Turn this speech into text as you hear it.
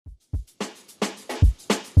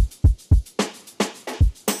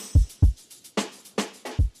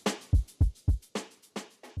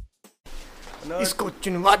इसको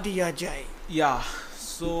चुनवा दिया जाए. Yeah,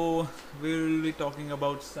 so we will be talking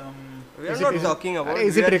about some. We are not talking about.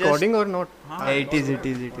 Is it recording or not? It is.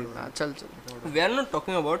 चल. We are not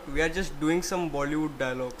talking about. We are just doing some Bollywood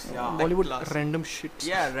dialogues. Yeah. Bollywood class. random shit.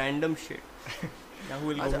 Yeah, random shit. Yeah, who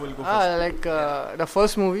will go first? Like the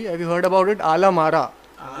first movie, have you heard about it? Ala Mara.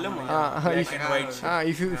 Black and white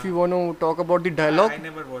shit. If you want to talk about the dialogue, I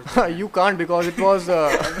never watched it. you can't because it was.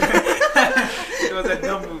 It was a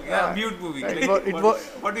dumb movie. Yeah, mute movie. What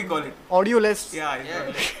do we call it? Audioless.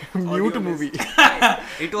 Yeah. Mute movie.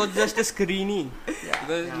 It was just a screening.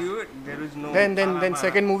 Because there is no. Then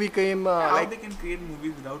second movie came. How they can create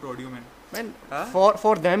movies without audio, man?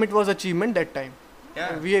 For them it was achievement that time.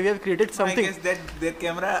 Yeah. We have created something. I guess that their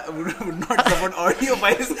camera would not support audio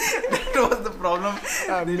files. That was the problem.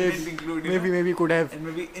 They didn't include, maybe could have. And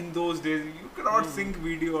maybe in those days you cannot sync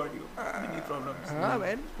video audio. Many problems.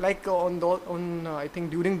 Man, like I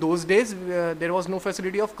think during those days there was no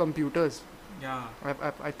facility of computers. Yeah.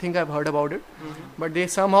 I think I've heard about it, but they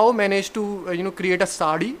somehow managed to create a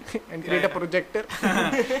sari and create a projector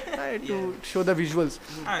to show the visuals.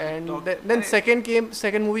 And then second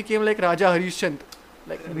movie came like Raja Harishchandra.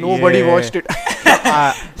 Like nobody watched it.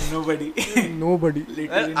 Nobody. Nobody.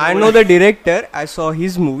 I know the director. I saw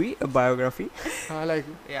his movie, a biography. Like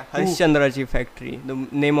Harishchandra Ji Factory. The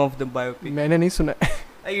name of the biopic. मैंने नहीं सुना.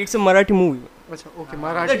 It's a Marathi movie. Okay,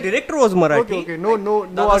 Marathi. The director was Marathi. Okay. No.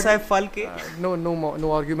 Dadasaheb Phalke.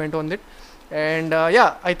 No argument on that. And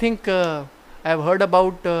I think I've heard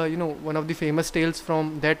about one of the famous tales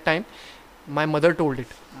from that time. My mother told it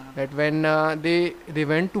that when they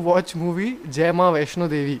went to watch movie Jai Ma Vaishno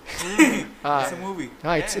Devi. It's a movie.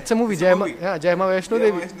 It's a movie. Jai Ma Vaishno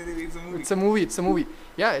Devi. It's a movie.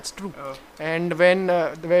 Yeah, it's true. And when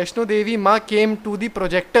the Vaishno Devi Ma came to the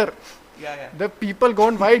projector, the people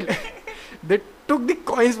gone wild. They took the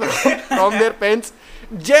coins from their pants.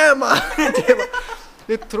 Jai Ma.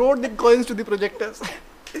 They threw the coins to the projectors.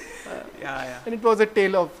 And it was a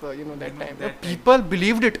tale of that time. The people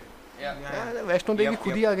believed it. Vaishno Devi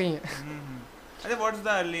खुद ही आ गई हैं. What's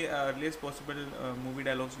the earliest possible movie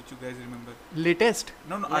dialogues which you guys remember? Latest?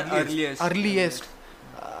 No, Earliest.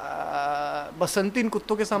 बसंती इन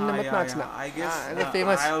कुत्तों के सामने मत नाचना. I guess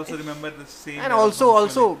famous. I also remember the same. And also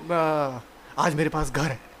आज मेरे पास घर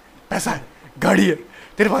है, पैसा है, गाड़ी है,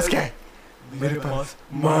 तेरे पास क्या है? मेरे पास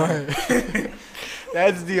माँ है.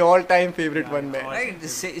 That's the all-time favorite one, man. Right?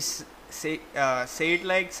 Say it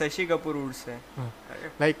like Shashi Kapoor would say.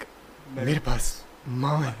 Like मेरे पास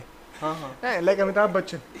माँ है. Like अमिताभ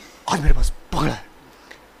बच्चन. आज मेरे पास पकड़ा है,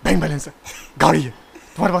 बैंक बैलेंस है, गाड़ी है,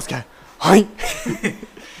 तुम्हारे पास क्या है? हाई.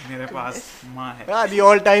 मेरे पास माँ है. The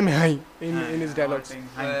all-time high in his dialogues.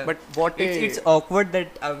 But what it's awkward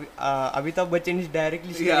that Amitabh Bachchan is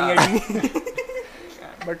directly staring at me.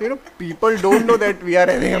 But people don't know that we are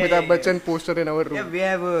having Amitabh Bachchan poster in our room. Yeah, we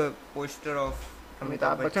have a poster of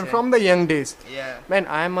Amitabh Bachchan from the young days. Yeah. Man,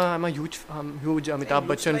 I'm a huge Amitabh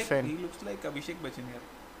Bachchan fan. He looks like Abhishek Bachchan here.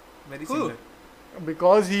 Very similar.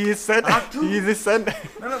 Because he is son. He is his son.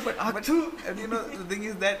 No, but the thing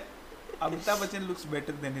is that Amitabh Bachchan looks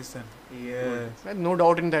better than his son. Yeah. No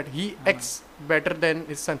doubt in that. He acts better than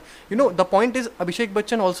his son. The point is Abhishek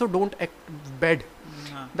Bachchan also don't act bad.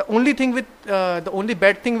 The only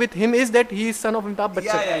bad thing with him is that he is son of Amitabh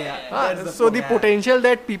Bachchan. So the potential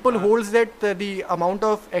that people holds that the amount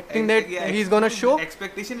of acting that he's gonna show.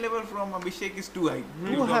 Expectation level from Abhishek is too high.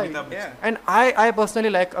 Too high. And I personally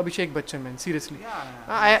like Abhishek Bachchan, man. Seriously.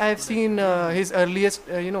 I've seen his earliest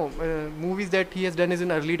movies that he has done is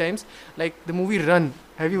in early times, like the movie Run.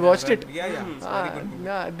 Have you watched it? Yeah. It's a very good movie.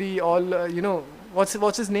 Yeah. The all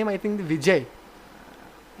what's his name? I think the Vijay.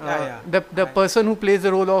 The person who plays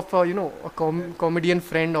the role of a comedian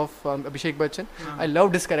friend of Abhishek Bachchan. I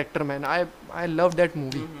loved his character, man. I love that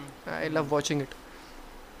movie. I love watching it.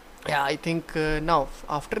 Yeah, I think now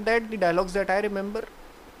after that the dialogues that I remember.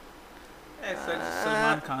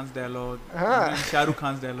 Salman Khan's dialogue, Shah Rukh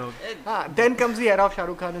Khan's dialogue. Then comes the era of Shah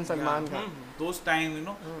Rukh Khan and Salman Khan. Those time,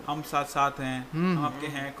 हम साथ हैं, हम आपके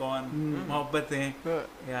हैं कौन, मोहब्बत हैं.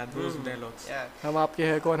 Yeah, those dialogues. Yeah. हम आपके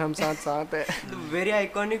हैं कौन, हम साथ हैं. The very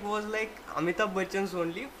iconic was like Amitabh Bachchan's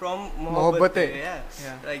only from मोहब्बत है. Yeah.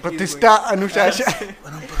 Like प्रतिष्ठा अनुशासन.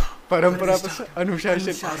 परंपरा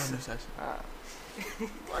अनुशासन.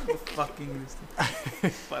 What the fucking is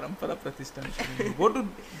this? Parampara Pratishthan. Go to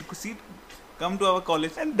see, come to our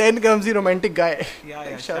college. And then comes the romantic guy.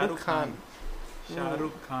 Yeah, Shah Rukh Khan. Shah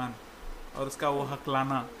Rukh Khan. और उसका वो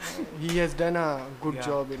हकलाना. He has done a good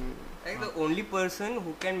job in Like the only person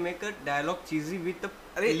who can make a dialogue cheesy with a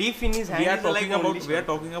Arey, leaf in his hand. we are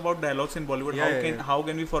talking about dialogues in Bollywood. How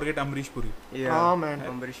can we forget Amrish Puri? हाँ man.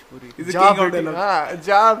 Amrish Puri. He's the king of dialogue. हाँ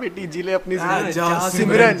जा बेटी जी ले अपनी जिंदगी. जा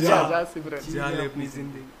सिमरन जा सिमरन. जा ले अपनी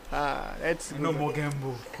जिंदगी. That's no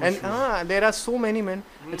Mogambo. And there are so many men.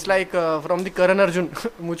 It's like from the Karan Arjun.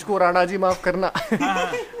 मुझको राणा जी माफ करना.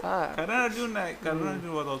 Karan Arjun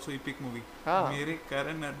was also epic movie. मेरे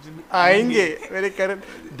Karan Arjun आएंगे मेरे करण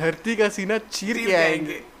धरती का सीना चीर के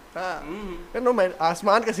आएंगे. नो मैन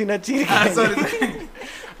आसमान का सीना चीर के आएंगे.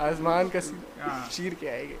 आसमान का सीना चीर के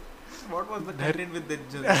आएंगे. What was the content with that?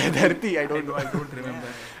 धरती I don't remember.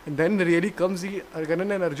 And then really comes the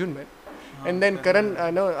Karan and Arjun man. And then Karan,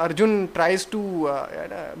 Arjun tries to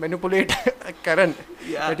manipulate Karan.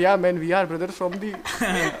 But yeah, man, we are brothers from the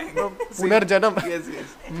Punarjanam. Yes.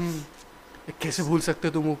 कैसे भूल सकते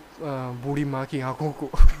तुम बूढ़ी माँ की आंखों को?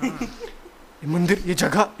 ये मंदिर, ये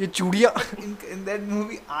जगह, ये चूड़ियाँ. In that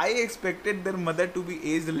movie, I expected their mother to be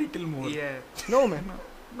aged a little more. Yeah. No man.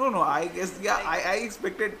 No. I guess I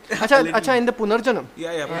expected. अच्छा in the Punarjanam.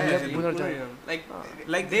 Yeah. Punarjanam.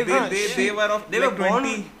 Like they were of they like were born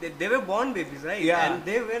 20. They were born babies, right? Yeah. And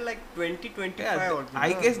they were like 20-25 or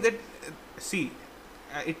I guess that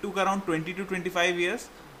it took around 20 to 25 years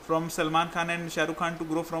from Salman Khan and Shah Rukh Khan to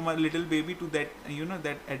grow from a little baby to that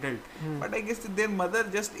that adult. But I guess their mother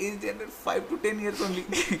just aged at 5 to 10 years only.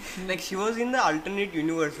 like she was in the alternate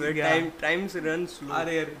universe where times run slow.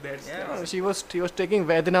 That's She was taking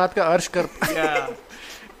Vedanath का अर्श कर. Yeah.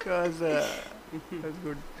 Because that's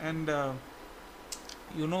good. And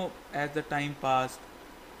as the time passed,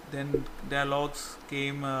 then dialogues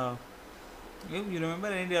came. You remember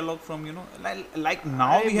any dialogue from like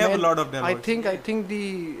now we have a lot of dialogues. I think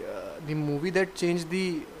the movie that changed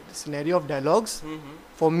the scenario of dialogues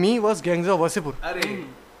for me was Gangs of Wasseypur.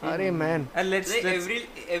 Arey man. And let's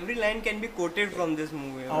every line can be quoted from this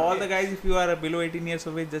movie. All the guys, if you are below 18 years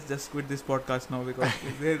of age, just quit this podcast now because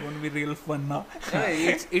they're going to be real fun now.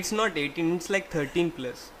 It's not 18, it's like 13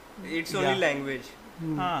 plus. It's only language.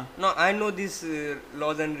 No, I know these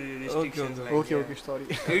laws and restrictions. Okay, sorry.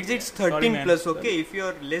 It's 13 plus, okay? If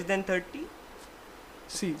you're less than 30.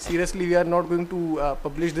 See, seriously, we are not going to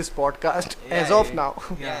publish this podcast as of now.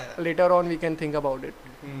 Yeah. Later on, we can think about it.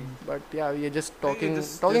 But yeah, we are just talking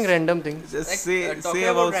random things. Just like, say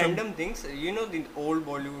about random things. You know the old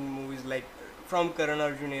Bollywood movies like from Karan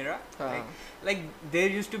Arjun era. Like there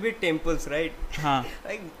used to be temples, right?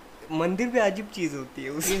 Like मंदिर भी अजीब चीज होती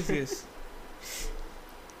है. Yes.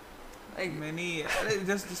 Like many,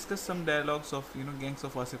 just discuss some dialogues of Gangs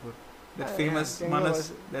of Wasseypur. That famous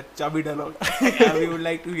Manas, that Chabi dialogue. We would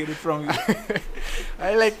like to hear it from you.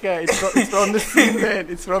 I like it's from the scene when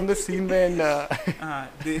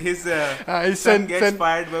his son gets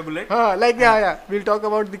fired by bullet. We'll talk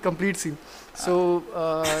about the complete scene. So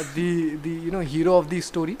the hero of the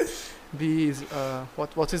story,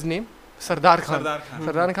 what's his name? Sardar Khan.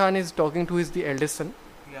 Sardar Khan is talking to the eldest son.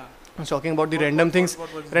 He's talking about the random things.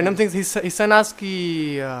 His son asks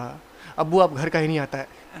कि अब्बू आप घर का ही नहीं आता है.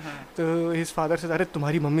 तो his father says अरे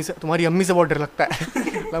तुम्हारी अम्मी से बहुत डर लगता है.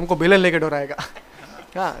 हमको बेलन लेके डराएगा.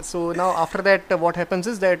 So now after that what happens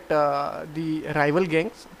is that the rival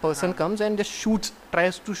gangs person comes and just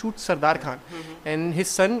tries to shoot Sardar Khan, and his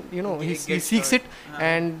son he seeks it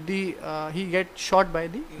and he gets shot by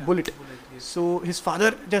the bullet. So his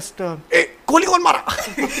father just गोली कौन मारा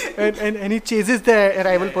and he chases the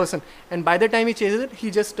rival person, and by the time he chases it he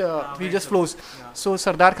just flows. So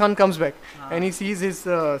Sardar Khan comes back and he sees his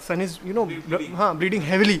son is bleeding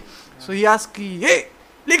heavily. So he asks hey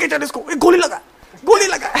लेके चल इसको, गोली लगा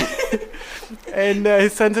and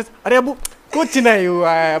his son says अरे अब्बू कुछ नहीं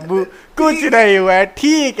हुआ है अब्बू, कुछ नहीं हुआ है,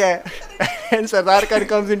 ठीक है. And Sardar Khan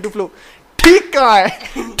comes into flow. ठीक कहाँ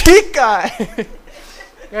है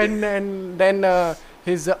and then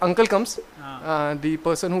his uncle comes, the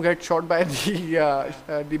person who gets shot by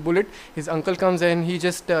the bullet. His uncle comes and he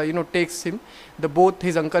just takes him. Both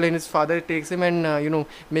his uncle and his father takes him and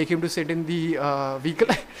make him to sit in the vehicle.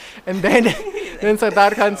 And then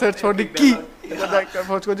Sardar Khan search for the key.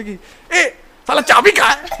 Hey, साला चाबी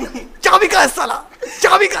कहाँ है साला,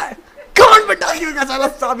 चाबी कहाँ है, कौन बता देगा साला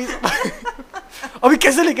चाबी, अभी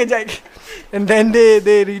कैसे लेके जाएंगे. And then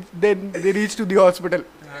they reach to the hospital.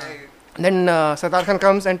 Then Sardar Khan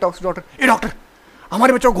comes and talks to doctor. Hey doctor,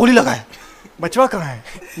 हमारे बच्चों को गोली लगा है, बचवा कहाँ है?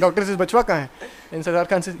 Doctor says बचवा कहाँ है? And Sardar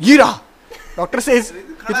Khan says ये रहा. Doctor says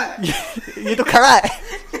ये तो खड़ा है.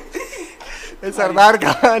 And Sardar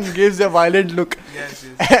Khan gives a violent look. Yes.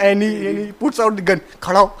 And he puts out the gun.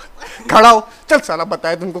 खड़ा हो, चल साला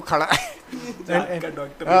बताए तुमको खड़ा है.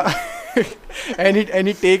 and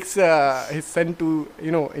he takes his son to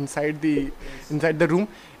inside the room,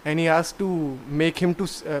 and he asks to make him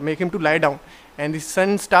to lie down, and the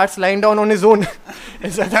son starts lying down on his own.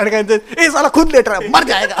 And Sardaar Khan says, "Hey, साला खुद late रहा है, मर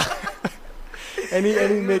जाएगा." And he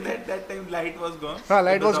make that time light was gone. हाँ,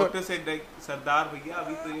 light was gone. Doctor said like, सरदार भैया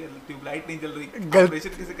अभी तो ये ट्यूबलाइट नहीं जल रही, ऑपरेशन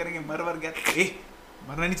कैसे करेंगे, मर गया,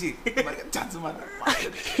 मरना नहीं चाहिए, मर गया,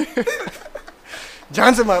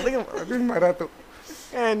 जान से मार अभी मरा तो.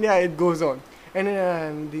 And yeah, it goes on.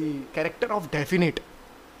 And the character of Definite,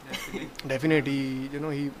 he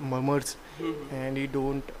he murmurs, and he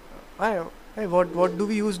don't. What do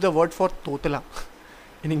we use the word for totala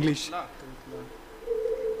in English?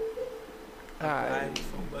 He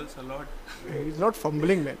fumbles a lot. He's not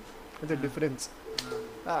fumbling, man. There's a difference.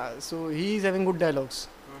 So he's having good dialogues.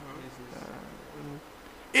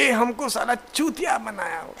 ए हमको साला चूतिया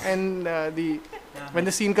बनाया. And when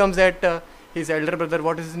the scene comes at his elder brother,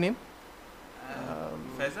 what is his name?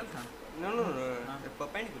 Faisal Khan. No.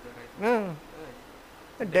 Perpendicular, right? No.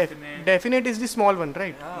 Definite is the small one,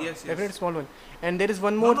 right? Yes. Definite small one. And there is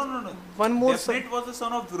one more. No. One more. Definite was the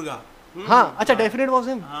son of Durga. हाँ, अच्छा, Definite was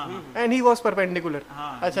him. And he was perpendicular.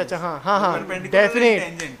 अच्छा, हाँ.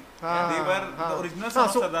 Definite. They were the original son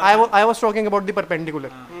of So Sardar. I was talking about the perpendicular.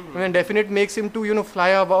 When Definite makes him to fly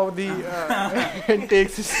above the and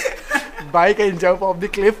takes his bike and jump off the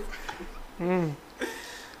cliff.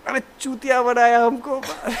 अरे चूतिया बनाया हमको.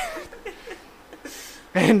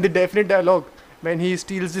 And the Definite dialogue when he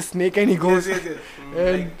steals the snake and he goes. Yes.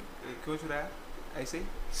 And क्यों चुराया? ऐसे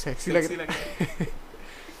sexy लग रहा है.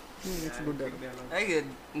 It's a good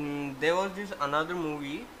dialogue. There was this another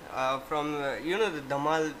movie from the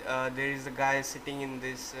Dhamal. There is a guy sitting in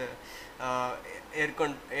this air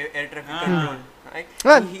traffic control.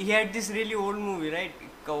 Right? He had this really old movie, right?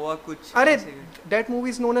 Kawa Kuch. That movie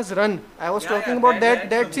is known as Run. I was talking about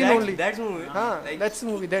that scene only. That's movie. That's the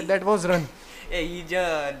movie. That was Run. He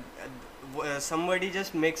somebody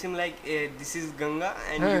just makes him like, this is Ganga,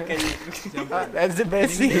 and you can. That's the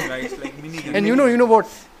best scene. like mini. And you know what?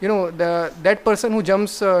 That person who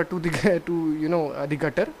jumps to the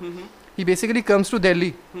gutter. He basically comes to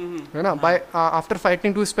Delhi, by after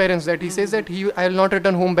fighting to his parents. That he says that I will not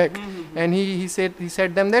return home back, and he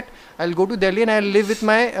said them that I'll go to Delhi and I'll live with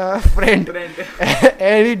my friend.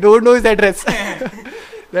 And he don't know his address,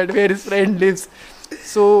 that where his friend lives.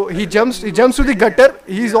 So he jumps to the gutter.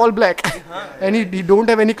 He's all black, and he don't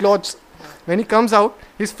have any clothes. When he comes out,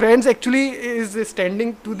 his friends actually is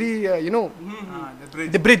standing to the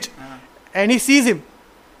the bridge, and he sees him.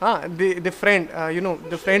 The friend,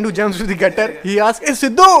 the friend who jumps to the gutter, he asks, "Hey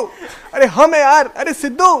Sidhu, अरे हम है यार, अरे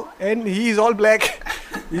Sidhu," and he is all black.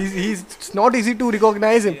 It's not easy to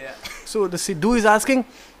recognize him. So the Sidhu is asking,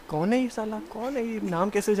 कौन है ये साला, कौन है ये, नाम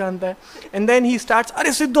कैसे जानता है? And then he starts,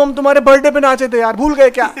 अरे सिद्धू हम तुम्हारे बर्थडे पे नाचे थे यार, भूल गए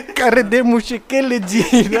क्या? कर दे मुश्किल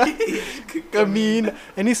जीना कमीन.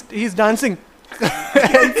 And he's dancing.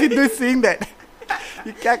 And Sidhu is seeing that.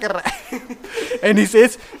 ये क्या कर रहा है? And he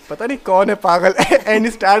says, पता नहीं कौन है पागल. And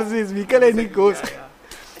he starts his vehicle and he goes.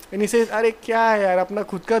 And he says, अरे क्या है यार, अपना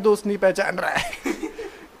खुद का दोस्त नहीं पहचान रहा है.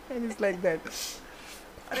 And it's like that.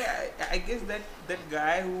 I guess that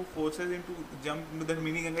guy who forces him to jump into that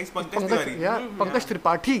mini Ganga is Pankaj Tiwari. Yeah, Pankaj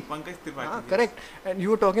Tripathi. Yes. Correct. And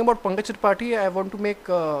you were talking about Pankaj Tripathi. I want to make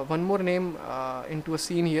one more name into a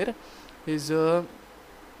scene here. Is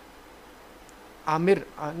Amir?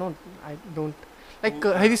 No, I don't. Like,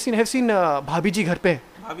 have you seen Bhabhi Ji Ghar Pe?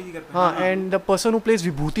 And the person who plays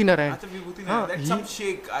Vibhuti Narayan. That's some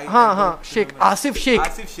Sheikh. Sheikh.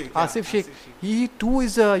 Asif Sheikh. He too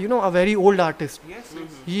is a very old artist. Yes.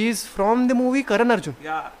 He is from the movie Karan Arjun.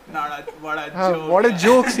 Yeah. Joke. What a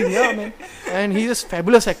joke scene, yeah, man. And he's a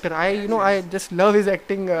fabulous actor. I just love his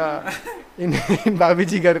acting in Bhabhi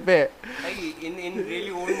Ji Ghar Pe. In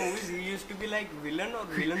really old movies, he used to be like villain or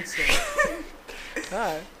villain's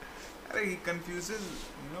son. He confuses,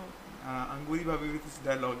 Anguri Bhabhi with his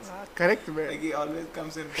dialogues. Correct, man. Like he always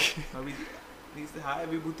comes in, Bhabhi ji, he says, "Hi,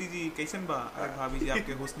 Vibhuti ji, कैसन बा? अरे भाभी जी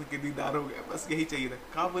आपके हुस्न के दीदार हो गए, बस यही चाहिए था."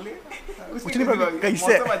 कहाँ बोले? कुछ नहीं भाभी,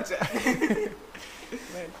 कैसे? मौसम अच्छा.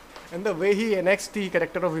 And the way he enacts the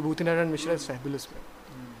character of Vibhuti Narayan Mishra is fabulous, man.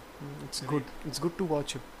 It's good. It's good to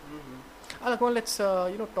watch him. Let's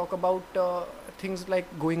talk about things like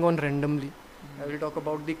going on randomly. I will talk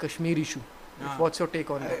about the Kashmir issue. What's your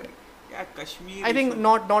take on that? Yeah, Kashmir. I think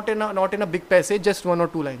not in a big passage, just one or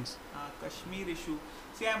two lines. Kashmir issue.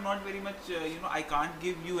 See, I'm not very much. I can't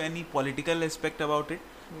give you any political aspect about it.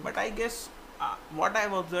 But I guess what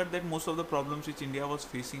I've observed that most of the problems which India was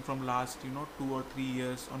facing from last 2 or 3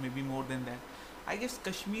 years or maybe more than that I guess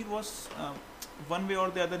Kashmir was one way or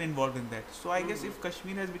the other involved in that. So I guess if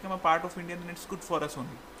Kashmir has become a part of India, then it's good for us only.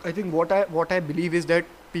 I think what I believe is that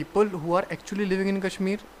people who are actually living in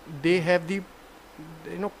Kashmir, they have the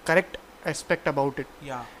correct aspect about it.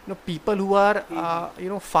 Yeah. People who are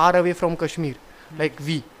far away from Kashmir, like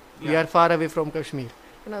we are far away from Kashmir.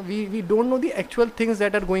 We don't know the actual things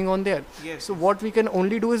that are going on there. Yes. So what we can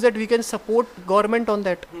only do is that we can support government on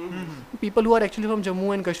that. People who are actually from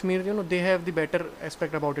Jammu and Kashmir, they have the better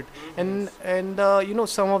aspect about it. And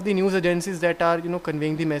some of the news agencies that are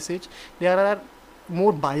conveying the message, they are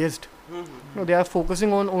more biased. They are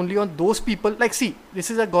focusing only on those people. Like, see,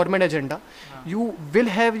 this is a government agenda. You will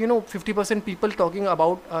have 50% people talking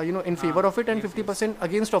about in favor of it and 50%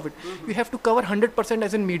 against of it. You have to cover 100%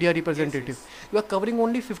 as a media representative. You are covering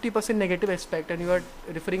only 50% negative aspect and you are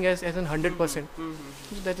referring as in 100%.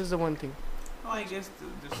 That is the one thing. No, I guess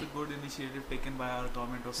this is a good initiative taken by our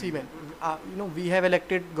government of See, India. man, we have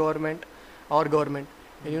elected our government,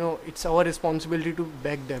 and it's our responsibility to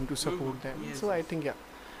beg them, to support them. Yes, So I think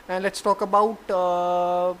and let's talk about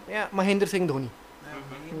Mahendra Singh Dhoni.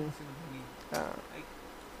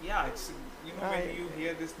 It's when you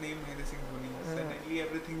hear this name Mahendra Singh Dhoni, suddenly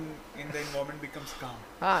everything in the environment becomes calm.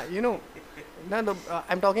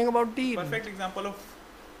 I'm talking about the Perfect example of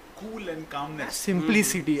cool and calmness.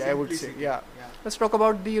 simplicity, I would say. Yeah. Let's talk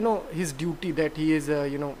about the his duty that he is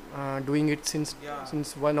doing it since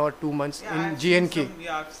 1 or 2 months in I've GNK. seen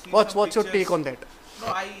some What's your pictures. take on that? No,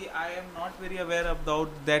 I am not very aware about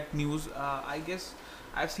that news. I guess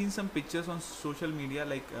I've seen some pictures on social media,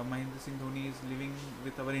 like Mahendra Singh Dhoni is living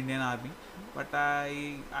with our Indian Army, but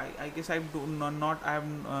I guess I have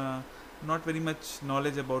not very much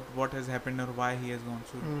knowledge about what has happened or why he has gone.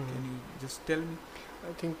 So can you just tell me?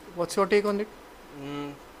 I think. What's your take on it?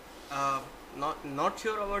 Not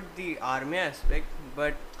sure about the army aspect,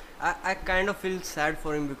 but I kind of feel sad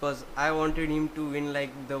for him because I wanted him to win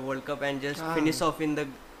like the World Cup and just finish off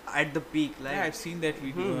at the peak. Like, I've seen that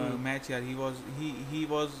video match. Yeah, he was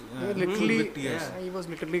Literally, with tears. he was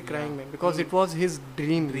literally crying, man, because it was his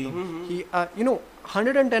dream. He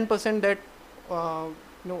 110% that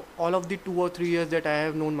all of the 2 or 3 years that I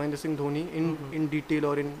have known Mahendra Singh Dhoni in detail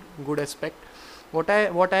or in good aspect, what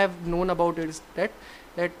I have known about it is that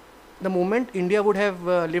the moment India would have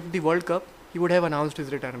lifted the World Cup, he would have announced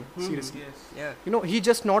his retirement. Seriously. Yes. yeah. He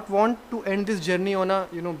just not want to end this journey on a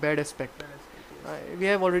bad aspect. We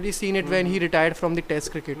have already seen it when he retired from the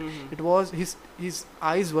Test cricket. It was his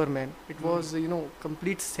eyes were, man. It was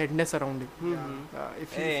complete sadness around him.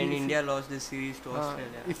 If India lost the series to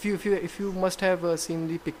Australia. If you must have seen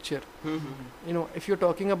the picture, if you're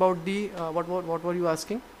talking about the what were you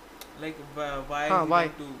asking? Like why he why?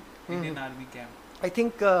 went to Indian Army camp? I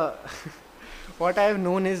think what I have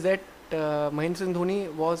known is that Mahendra Singh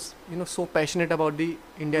Dhoni was so passionate about the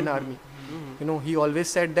Indian Army. He always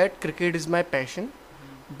said that cricket is my passion,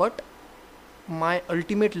 but my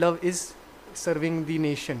ultimate love is serving the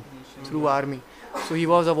nation through army. So he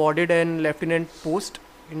was awarded an lieutenant post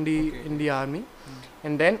in the army,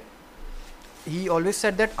 and then he always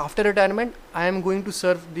said that after retirement I am going to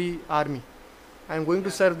serve the army. I am going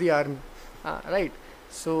to serve the army. Right.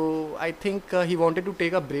 So I think he wanted to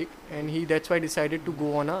take a break, and that's why decided to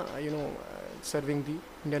go on a serving the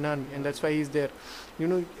Indian Army, and that's why he's there.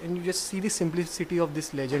 And you just see the simplicity of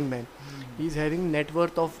this legend, man. He's having net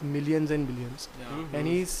worth of millions and billions, and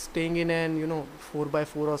he's staying in an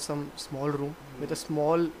 4x4 or some small room with a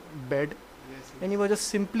small bed, and he was just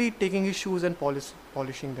simply taking his shoes and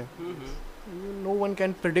polishing them. No one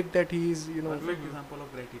can predict that he is Perfect example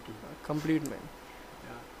of gratitude. Complete man.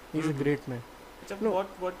 He's a great man. No,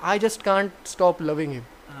 what I just can't stop loving him.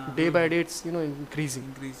 Day by day, it's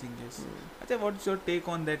increasing. Yes. Achha, what's your take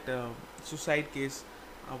on that suicide case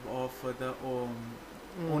of the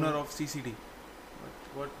owner of CCD?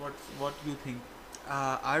 What do you think?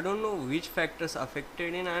 I don't know which factors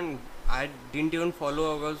affected him, and I didn't even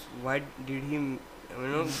follow because why did he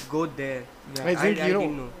go there? I think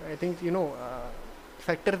didn't know. I think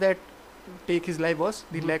factor that take his life was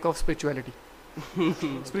the lack of spirituality.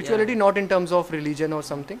 Spirituality, not in terms of religion or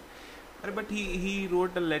something. But he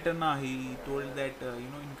wrote a letter now. He told that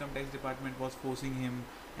income tax department was forcing him,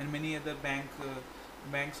 and many other banks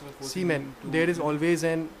were forcing See, man, him to, there is always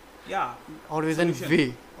an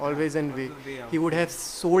solution. Always an way. He would have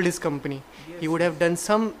sold his company. Yes. He would have done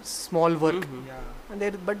some small work.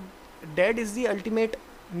 Yeah. But that is the ultimate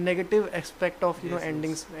negative aspect of Yes.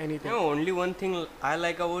 endings anything. Only one thing I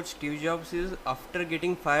like about Steve Jobs is after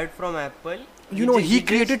getting fired from Apple, he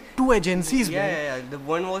created 2 agencies. Yeah. The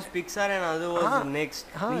one was Pixar and other was Next.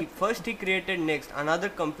 First he created Next, another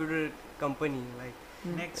computer company. Like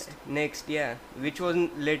Next, yeah, which was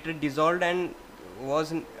later dissolved and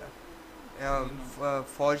was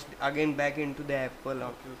forged again back into the Apple.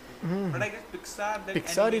 But I guess Pixar, that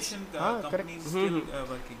Pixar animation company correct. is still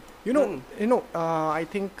working. I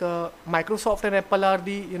think Microsoft and Apple are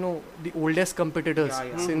the the oldest competitors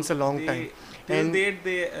since a long time. Till date,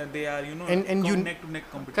 they are neck to neck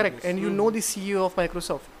competitors. Correct, and the CEO of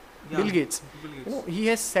Microsoft, Bill Gates. He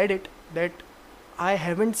has said it that I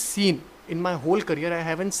haven't seen in my whole career, I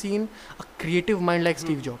haven't seen a creative mind like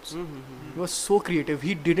Steve Jobs. He was so creative.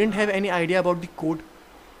 He didn't have any idea about the code.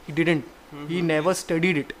 He didn't. He never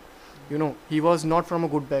studied it. He was not from a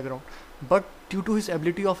good background. But due to his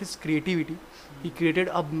ability of his creativity, he created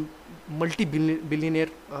a multi-billionaire,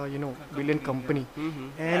 billion company.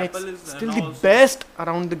 And Apple it's still the best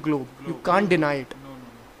around the globe. You can't deny it. No.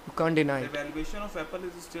 You can't deny the it. valuation of Apple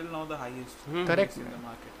is still now the highest. Correct. In the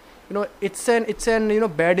market. It's an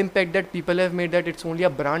bad impact that people have made that it's only a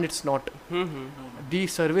brand. It's not. The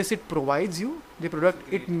service it provides you, the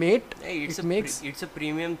product it makes. It's a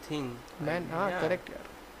premium thing. Man, correct.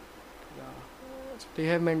 They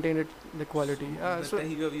have maintained it, the quality. So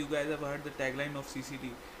you guys have heard the tagline of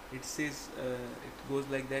CCD. It says, it goes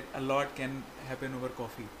like that: a lot can happen over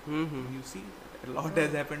coffee. You see, a lot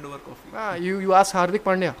has happened over coffee. You ask Hardik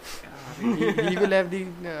Pandya. He will have the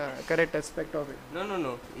correct aspect of it.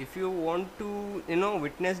 No. If you want to,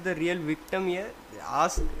 witness the real victim here,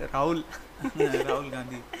 ask Rahul. Rahul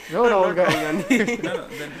Gandhi. No, Rahul Gandhi.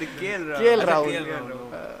 The KL Rahul.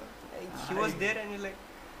 He was there and you're like,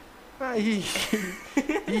 he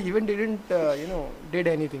even didn't did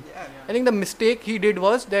anything. I think the mistake he did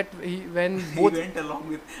was that he went along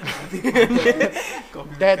with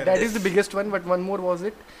that is the biggest one. But one more was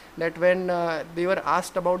it that when they were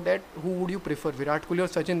asked about that, who would you prefer, Virat Kohli or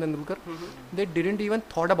Sachin Tendulkar, they didn't even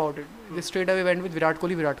thought about it. They straight away went with Virat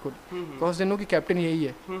Kohli because they know कि captain यही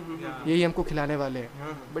है, यही हमको खिलाने वाले हैं.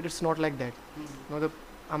 But it's not like that. The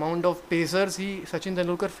amount of pacers Sachin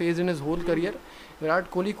Tendulkar faced in his whole career,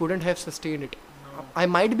 Virat Kohli couldn't have sustained it. I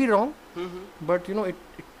might be wrong, but it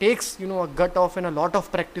takes a gut off and a lot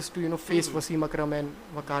of practice to face Wasim Akram and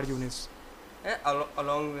Waqar Younis.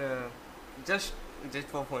 Along just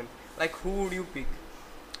for fun, like who would you pick?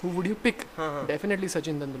 Who would you pick? Definitely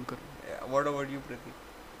Sachin Tendulkar. What about you, Pratik?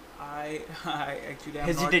 I actually am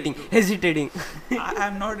hesitating.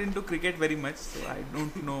 I'm not into cricket very much, so I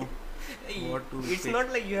don't know what to It's pick.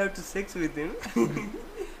 not like you have to sex with him.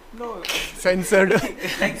 No. Censored.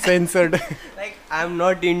 Censored. Like, I'm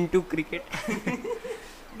not into cricket.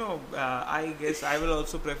 No, I guess I will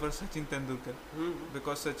also prefer Sachin Tendulkar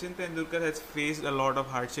because Sachin Tendulkar has faced a lot of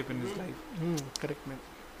hardship in his life. Correct, man.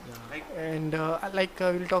 Yeah. And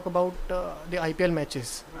we'll talk about the IPL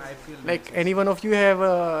matches. Any one of you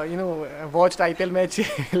have watched IPL match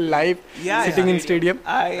live, sitting in stadium?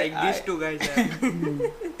 These two guys.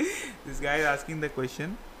 This guy is asking the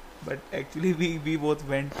question, but actually we both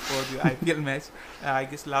went for the IPL match. I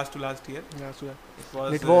guess last year.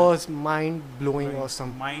 It was mind blowing,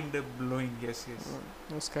 awesome. Mind blowing, yes.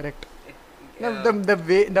 That's correct.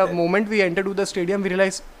 The moment we entered to the stadium, we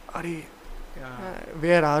realized,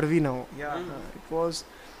 where are we now? It was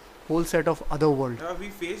whole set of other world. We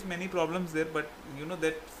faced many problems there, but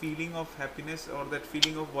that feeling of happiness or that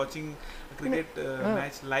feeling of watching a cricket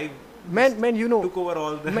match live, man, took over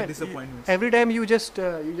all the disappointments. Every time you just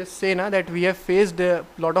say that we have faced a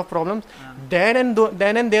lot of problems. Then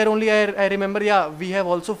and there only I remember. We have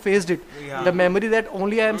also faced it. The memory that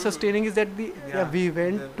only I am sustaining is that we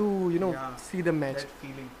went to see the match. That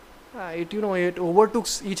feeling. It overtook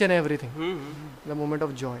each and everything. The moment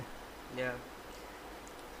of joy.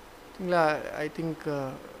 I think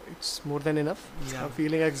it's more than enough. I'm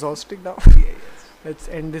feeling exhausted now. Let's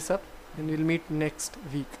end this up and we'll meet next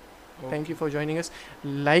week. Thank you for joining us.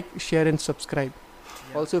 Like, share and subscribe.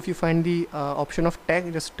 Also, if you find the option of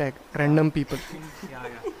tag, just tag random people.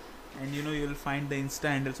 And you'll find the Insta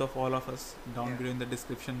handles of all of us down below in the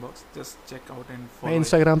description box. Just check out and follow. मैं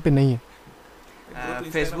Instagram पे नहीं है.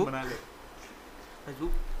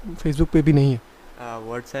 Facebook पे भी नहीं है.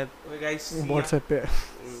 WhatsApp. Okay guys, WhatsApp पे.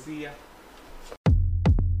 See ya.